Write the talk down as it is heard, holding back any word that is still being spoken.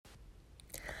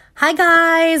Hi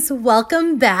guys,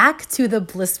 welcome back to the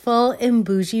Blissful and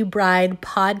Bougie Bride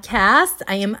podcast.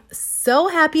 I am so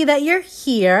happy that you're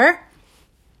here.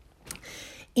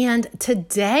 And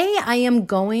today I am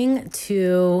going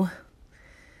to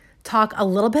talk a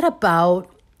little bit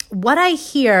about what I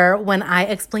hear when I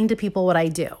explain to people what I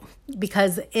do,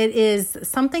 because it is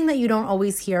something that you don't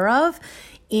always hear of.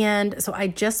 And so I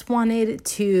just wanted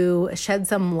to shed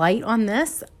some light on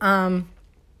this.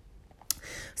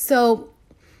 So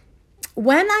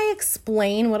when I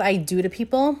explain what I do to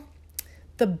people,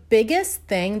 the biggest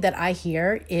thing that I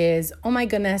hear is, oh my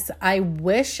goodness, I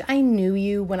wish I knew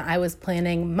you when I was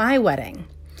planning my wedding.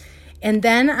 And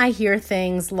then I hear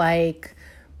things like,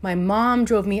 my mom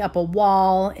drove me up a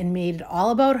wall and made it all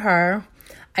about her.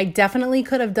 I definitely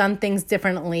could have done things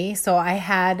differently, so I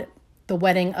had the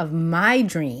wedding of my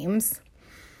dreams.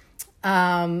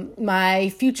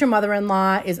 My future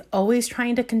mother-in-law is always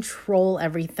trying to control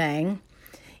everything.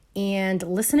 And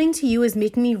listening to you is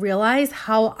making me realize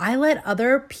how I let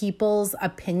other people's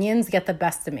opinions get the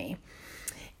best of me.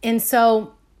 And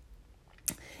so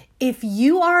if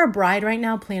you are a bride right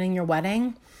now planning your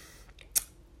wedding,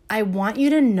 I want you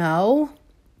to know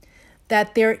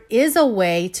that there is a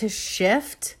way to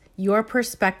shift your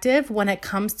perspective when it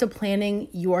comes to planning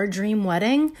your dream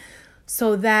wedding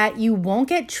so that you won't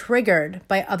get triggered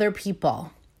by other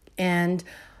people and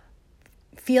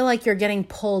feel like you're getting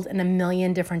pulled in a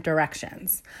million different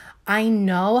directions. I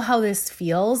know how this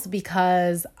feels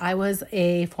because I was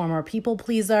a former people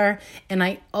pleaser and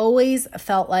I always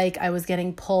felt like I was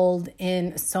getting pulled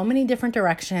in so many different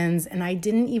directions and I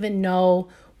didn't even know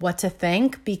what to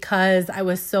think because I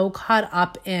was so caught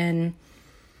up in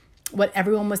what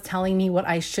everyone was telling me what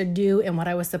I should do and what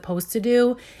I was supposed to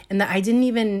do, and that I didn't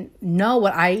even know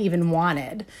what I even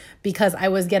wanted because I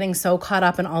was getting so caught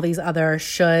up in all these other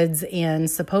shoulds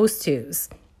and supposed tos.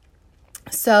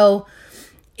 So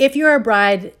if you're a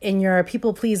bride and you're a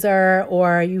people pleaser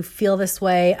or you feel this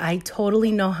way, I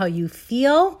totally know how you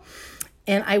feel.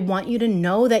 And I want you to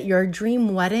know that your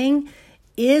dream wedding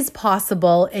is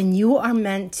possible and you are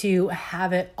meant to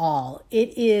have it all.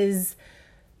 It is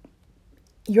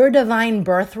your divine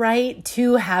birthright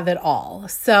to have it all.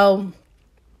 So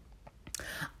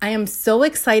I am so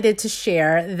excited to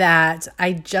share that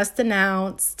I just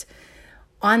announced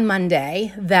on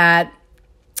Monday that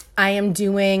I am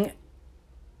doing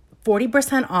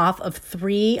 40% off of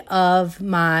 3 of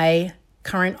my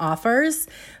current offers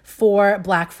for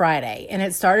Black Friday. And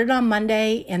it started on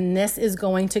Monday, and this is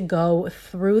going to go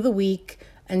through the week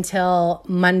until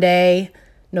Monday,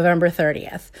 November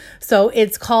 30th. So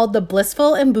it's called the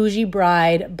Blissful and Bougie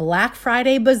Bride Black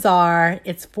Friday Bazaar.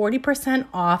 It's 40%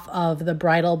 off of the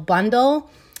bridal bundle,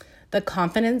 the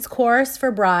confidence course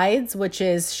for brides, which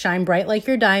is Shine Bright Like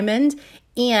Your Diamond,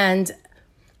 and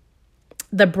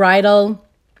the bridal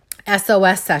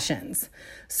SOS sessions.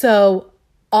 So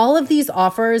all of these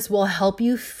offers will help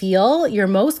you feel your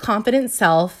most confident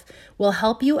self, will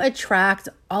help you attract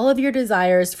all of your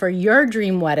desires for your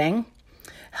dream wedding,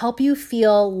 help you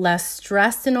feel less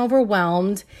stressed and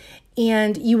overwhelmed,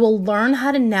 and you will learn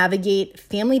how to navigate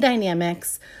family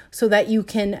dynamics so that you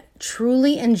can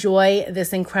truly enjoy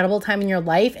this incredible time in your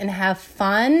life and have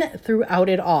fun throughout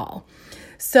it all.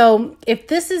 So if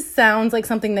sounds like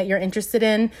something that you're interested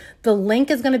in, the link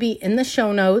is going to be in the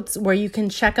show notes where you can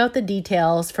check out the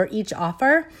details for each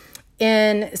offer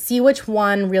and see which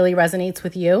one really resonates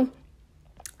with you.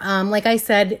 Like I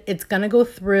said, it's going to go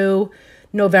through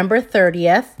November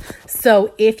 30th.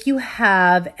 So if you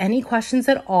have any questions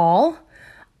at all,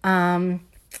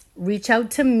 reach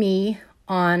out to me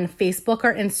on Facebook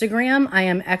or Instagram. I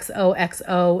am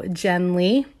XOXO Jen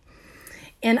Lee.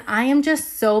 And I am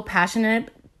just so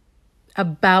passionate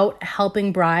about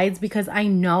helping brides because I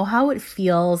know how it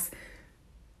feels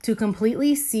to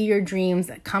completely see your dreams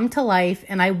come to life,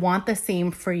 and I want the same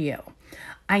for you.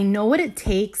 I know what it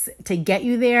takes to get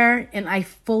you there, and I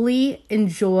fully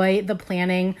enjoy the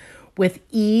planning with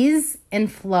ease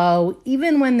and flow,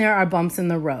 even when there are bumps in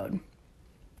the road.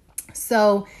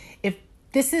 So if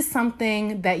this is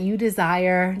something that you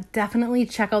desire, definitely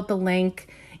check out the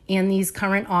link and these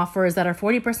current offers that are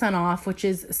 40% off, which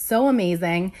is so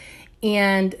amazing,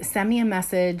 and send me a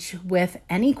message with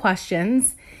any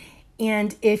questions.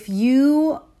 And if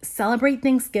you celebrate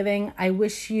Thanksgiving, I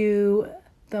wish you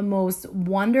the most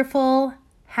wonderful,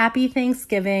 happy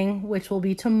Thanksgiving, which will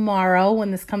be tomorrow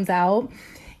when this comes out.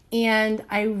 And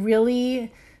I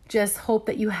really just hope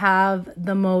that you have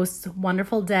the most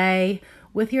wonderful day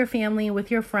with your family,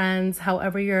 with your friends,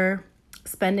 however you're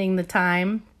spending the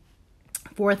time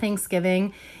for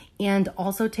Thanksgiving. And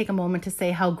also take a moment to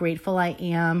say how grateful I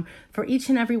am for each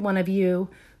and every one of you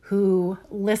who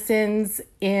listens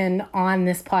in on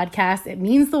this podcast. It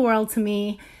means the world to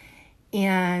me.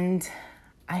 And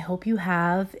I hope you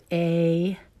have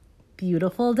a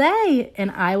beautiful day. And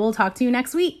I will talk to you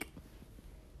next week.